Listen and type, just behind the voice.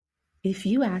If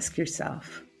you ask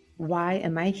yourself, why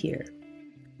am I here?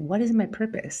 What is my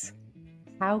purpose?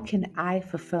 How can I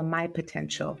fulfill my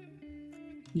potential?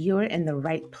 You're in the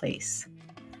right place.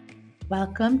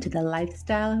 Welcome to the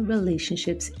Lifestyle,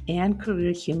 Relationships, and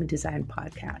Career Human Design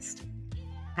Podcast.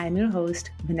 I'm your host,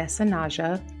 Vanessa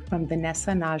Naja from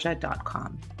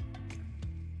vanessanaja.com.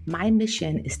 My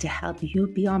mission is to help you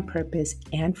be on purpose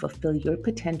and fulfill your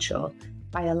potential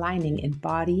by aligning in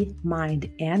body,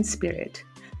 mind, and spirit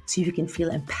so you can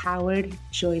feel empowered,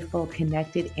 joyful,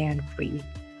 connected, and free.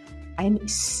 I'm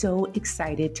so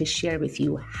excited to share with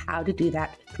you how to do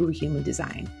that through human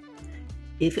design.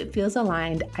 If it feels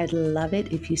aligned, I'd love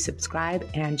it if you subscribe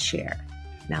and share.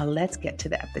 Now let's get to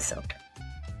the episode.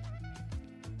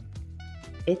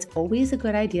 It's always a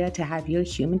good idea to have your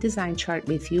human design chart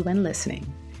with you when listening.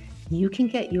 You can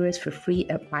get yours for free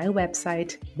at my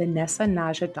website,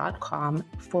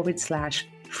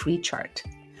 vanessanaja.com/free chart.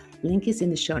 Link is in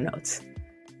the show notes.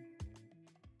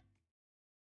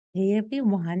 Hey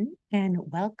everyone, and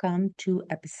welcome to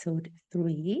episode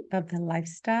 3 of the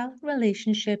Lifestyle,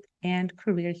 Relationship, and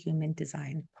Career Human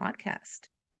Design podcast.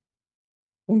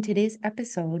 In today's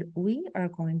episode, we are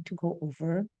going to go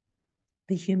over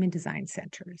the human design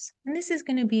centers. And this is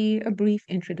going to be a brief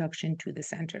introduction to the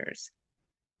centers.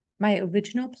 My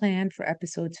original plan for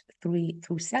episodes 3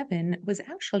 through 7 was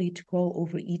actually to go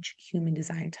over each human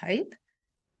design type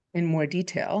in more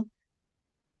detail.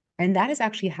 And that is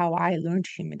actually how I learned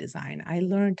human design. I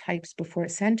learned types before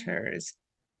centers.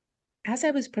 As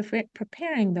I was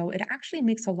preparing, though, it actually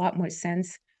makes a lot more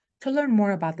sense to learn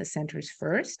more about the centers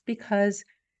first, because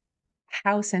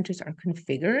how centers are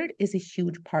configured is a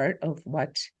huge part of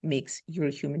what makes your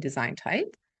human design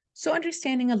type. So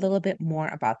understanding a little bit more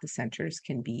about the centers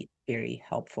can be very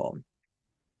helpful.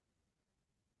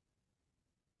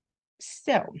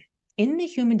 So in the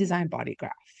human design body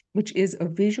graph, which is a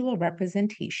visual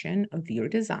representation of your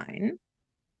design,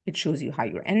 it shows you how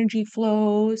your energy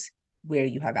flows, where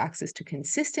you have access to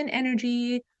consistent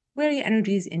energy, where your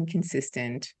energy is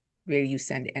inconsistent, where you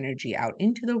send energy out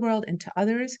into the world and to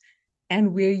others,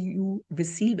 and where you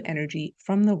receive energy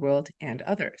from the world and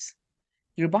others.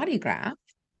 Your body graph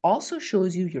also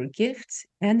shows you your gifts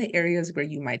and the areas where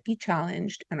you might be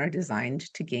challenged and are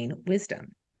designed to gain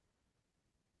wisdom.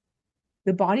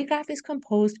 The body graph is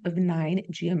composed of 9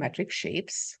 geometric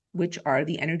shapes, which are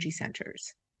the energy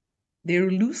centers. They're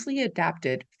loosely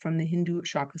adapted from the Hindu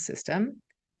chakra system,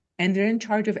 and they're in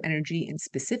charge of energy in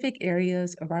specific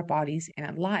areas of our bodies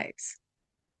and lives.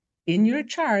 In your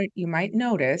chart, you might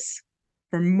notice,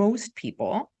 for most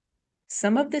people,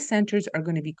 some of the centers are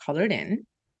going to be colored in,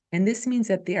 and this means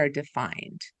that they are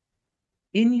defined.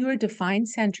 In your defined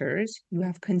centers, you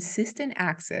have consistent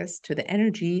access to the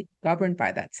energy governed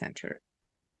by that center.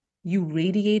 You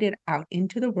radiate it out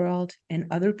into the world, and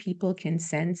other people can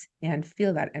sense and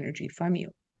feel that energy from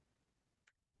you.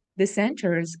 The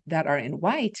centers that are in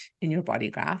white in your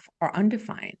body graph are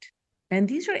undefined, and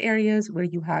these are areas where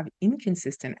you have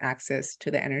inconsistent access to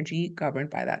the energy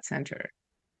governed by that center.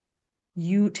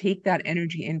 You take that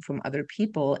energy in from other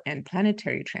people and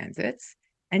planetary transits,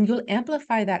 and you'll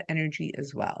amplify that energy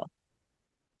as well.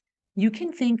 You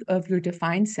can think of your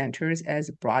defined centers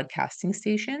as broadcasting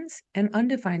stations and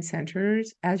undefined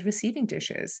centers as receiving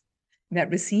dishes that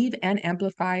receive and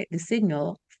amplify the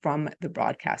signal from the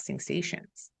broadcasting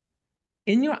stations.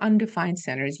 In your undefined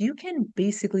centers, you can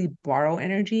basically borrow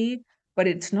energy, but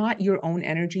it's not your own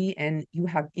energy and you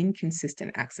have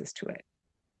inconsistent access to it.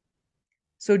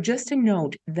 So just to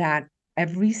note that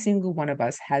every single one of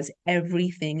us has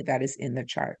everything that is in the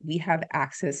chart. We have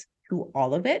access to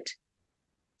all of it.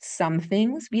 Some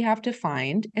things we have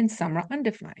defined and some are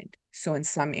undefined. So in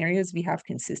some areas, we have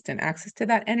consistent access to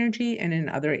that energy, and in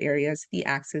other areas, the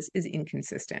access is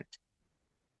inconsistent.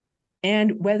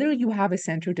 And whether you have a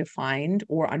center defined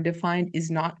or undefined is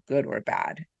not good or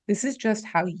bad. This is just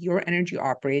how your energy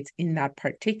operates in that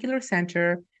particular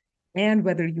center and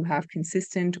whether you have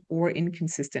consistent or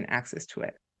inconsistent access to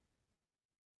it.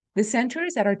 The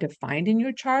centers that are defined in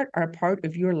your chart are part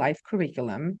of your life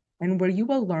curriculum and where you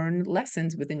will learn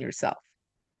lessons within yourself.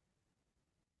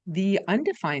 The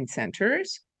undefined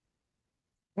centers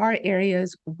are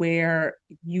areas where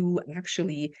you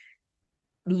actually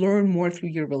learn more through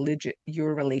your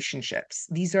relationships.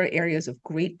 These are areas of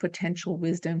great potential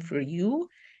wisdom for you.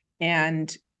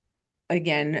 And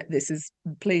again, this is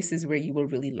places where you will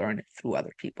really learn through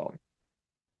other people.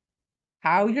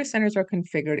 How your centers are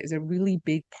configured is a really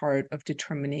big part of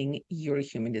determining your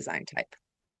human design type.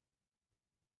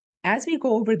 As we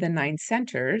go over the 9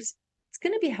 centers, it's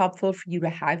going to be helpful for you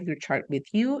to have your chart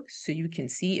with you so you can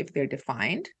see if they're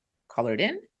defined, colored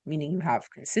in, meaning you have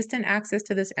consistent access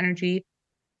to this energy,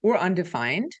 or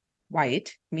undefined,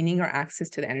 white, meaning your access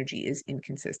to the energy is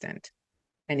inconsistent.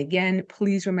 And again,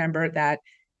 please remember that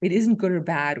it isn't good or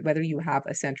bad whether you have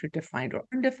a center defined or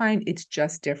undefined, it's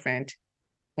just different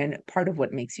and part of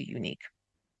what makes you unique.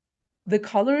 The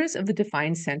colors of the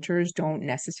defined centers don't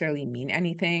necessarily mean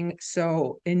anything.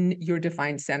 So in your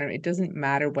defined center, it doesn't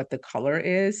matter what the color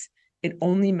is. It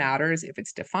only matters if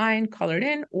it's defined, colored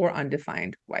in, or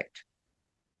undefined white.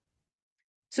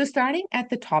 So starting at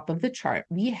the top of the chart,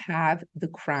 we have the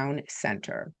crown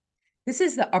center. This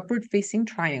is the upward facing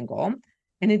triangle,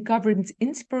 and it governs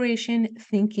inspiration,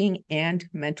 thinking, and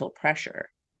mental pressure.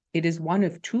 It is one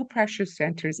of two pressure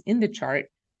centers in the chart,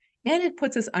 and it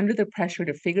puts us under the pressure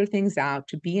to figure things out,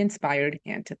 to be inspired,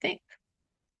 and to think.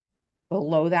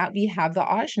 Below that, we have the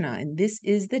ajna, and this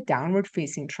is the downward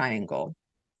facing triangle.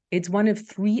 It's one of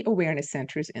three awareness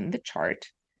centers in the chart,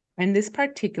 and this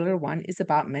particular one is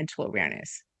about mental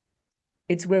awareness.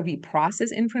 It's where we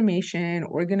process information,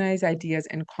 organize ideas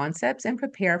and concepts, and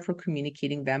prepare for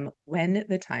communicating them when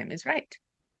the time is right.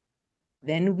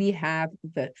 Then we have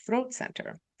the throat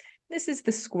center. This is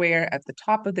the square at the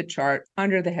top of the chart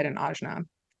under the head and ajna.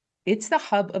 It's the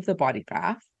hub of the body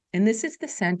graph, and this is the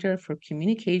center for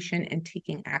communication and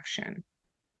taking action.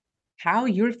 How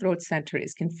your throat center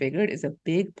is configured is a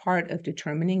big part of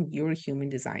determining your human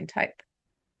design type.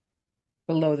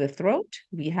 Below the throat,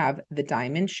 we have the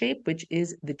diamond shape, which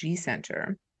is the G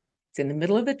center. It's in the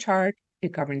middle of the chart.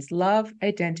 It governs love,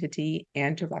 identity,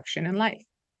 and direction in life.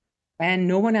 And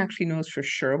no one actually knows for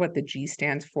sure what the G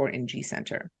stands for in G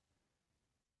center.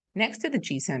 Next to the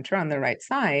G center on the right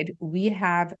side, we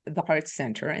have the heart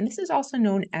center, and this is also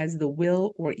known as the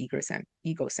will or ego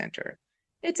center.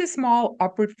 It's a small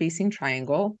upward facing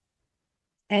triangle,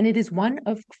 and it is one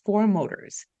of four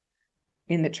motors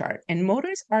in the chart. And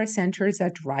motors are centers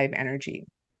that drive energy.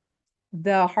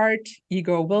 The heart,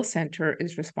 ego, will center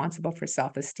is responsible for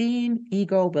self-esteem,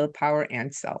 ego, willpower,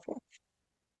 and self-worth.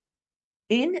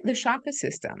 In the chakra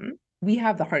system, we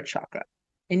have the heart chakra.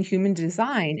 In human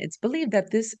design, it's believed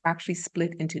that this actually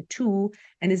split into two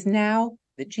and is now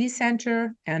the G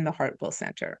center and the heart will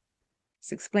center.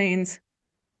 This explains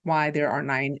why there are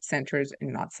 9 centers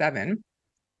and not 7.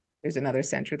 There's another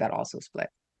center that also split.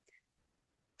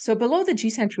 So below the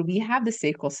G center, we have the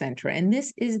sacral center, and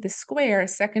this is the square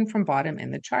second from bottom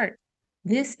in the chart.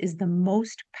 This is the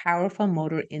most powerful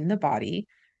motor in the body,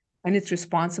 and it's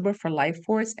responsible for life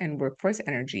force and workforce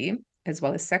energy, as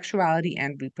well as sexuality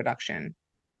and reproduction.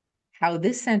 How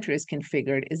this center is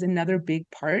configured is another big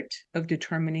part of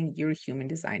determining your human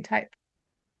design type.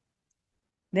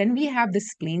 Then we have the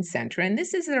spleen center, and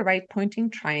this is the right pointing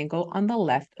triangle on the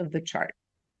left of the chart.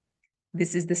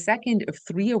 This is the second of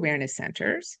 3 awareness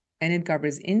centers, and it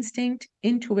governs instinct,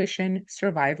 intuition,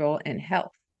 survival, and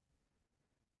health.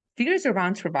 Fears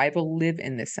around survival live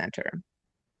in this center,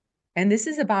 and this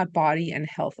is about body and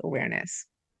health awareness.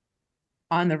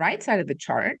 On the right side of the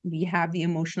chart, we have the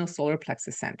emotional solar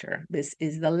plexus center. This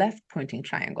is the left pointing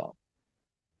triangle.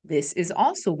 This is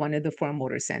also one of the 4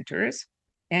 motor centers,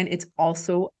 and it's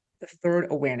also the 3rd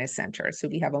awareness center. So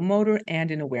we have a motor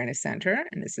and an awareness center,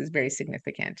 and this is very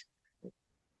significant.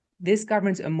 This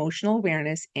governs emotional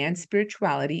awareness and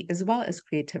spirituality, as well as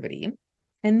creativity.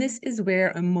 And this is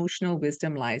where emotional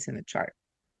wisdom lies in the chart.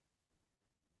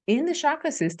 In the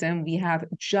chakra system, we have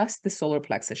just the solar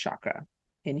plexus chakra.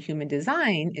 In human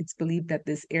design, it's believed that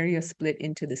this area split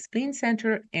into the spleen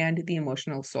center and the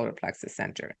emotional solar plexus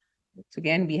center. So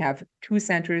again, we have 2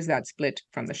 centers that split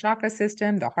from the chakra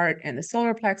system, the heart and the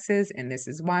solar plexus, and this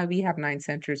is why we have 9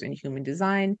 centers in human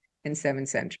design and 7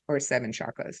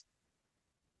 chakras.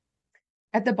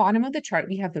 At the bottom of the chart,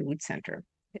 we have the root center.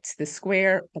 It's the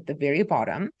square at the very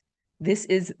bottom. This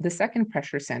is the second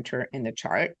pressure center in the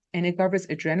chart, and it governs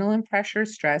adrenaline pressure,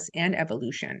 stress, and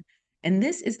evolution. And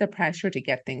this is the pressure to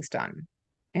get things done.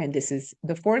 And this is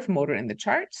the 4th motor in the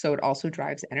chart, so it also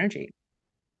drives energy.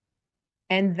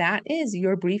 And that is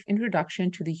your brief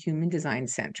introduction to the human design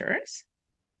centers.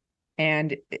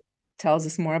 And it tells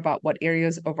us more about what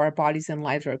areas of our bodies and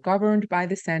lives are governed by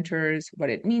the centers, what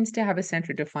it means to have a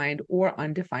center defined or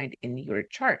undefined in your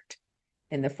chart.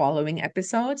 In the following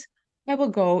episodes, I will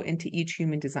go into each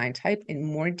human design type in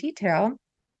more detail,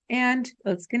 and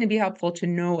it's going to be helpful to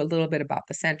know a little bit about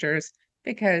the centers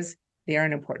because they are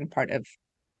an important part of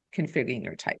configuring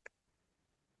your type.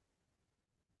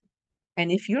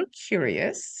 And if you're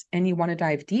curious and you want to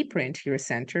dive deeper into your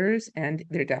centers and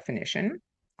their definition,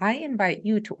 I invite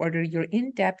you to order your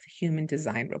in-depth human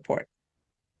design report.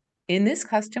 In this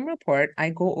custom report, I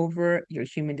go over your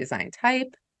human design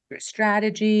type, your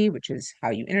strategy, which is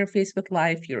how you interface with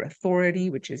life, your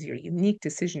authority, which is your unique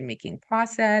decision-making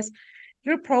process,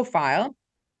 your profile,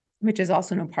 which is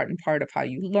also an important part of how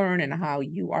you learn and how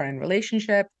you are in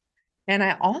relationship. And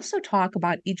I also talk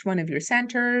about each one of your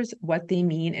centers, what they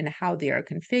mean and how they are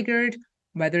configured,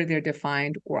 whether they're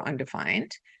defined or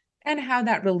undefined, and how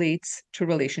that relates to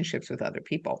relationships with other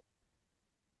people.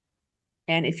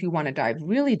 And if you want to dive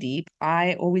really deep,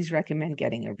 I always recommend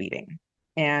getting a reading.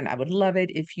 And I would love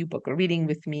it if you book a reading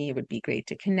with me. It would be great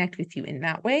to connect with you in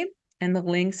that way. And the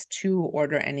links to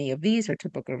order any of these or to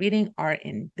book a reading are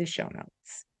in the show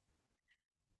notes.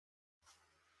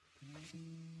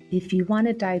 If you want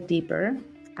to dive deeper,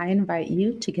 I invite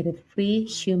you to get a free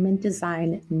human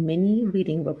design mini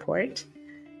reading report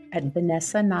at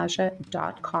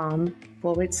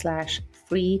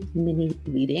vanessanaja.com/free mini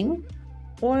reading,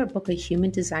 or book a human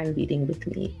design reading with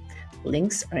me.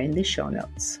 Links are in the show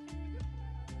notes.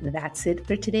 That's it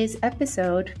for today's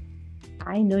episode.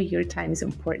 I know your time is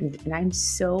important, and I'm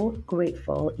so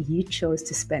grateful you chose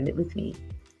to spend it with me.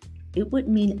 It would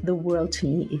mean the world to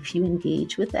me if you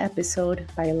engage with the episode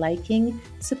by liking,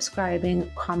 subscribing,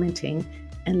 commenting,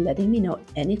 and letting me know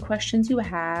any questions you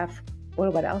have or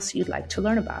what else you'd like to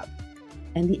learn about.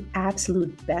 And the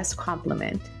absolute best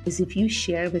compliment is if you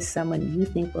share with someone you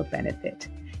think will benefit.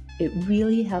 It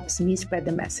really helps me spread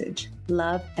the message.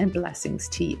 Love and blessings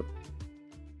to you.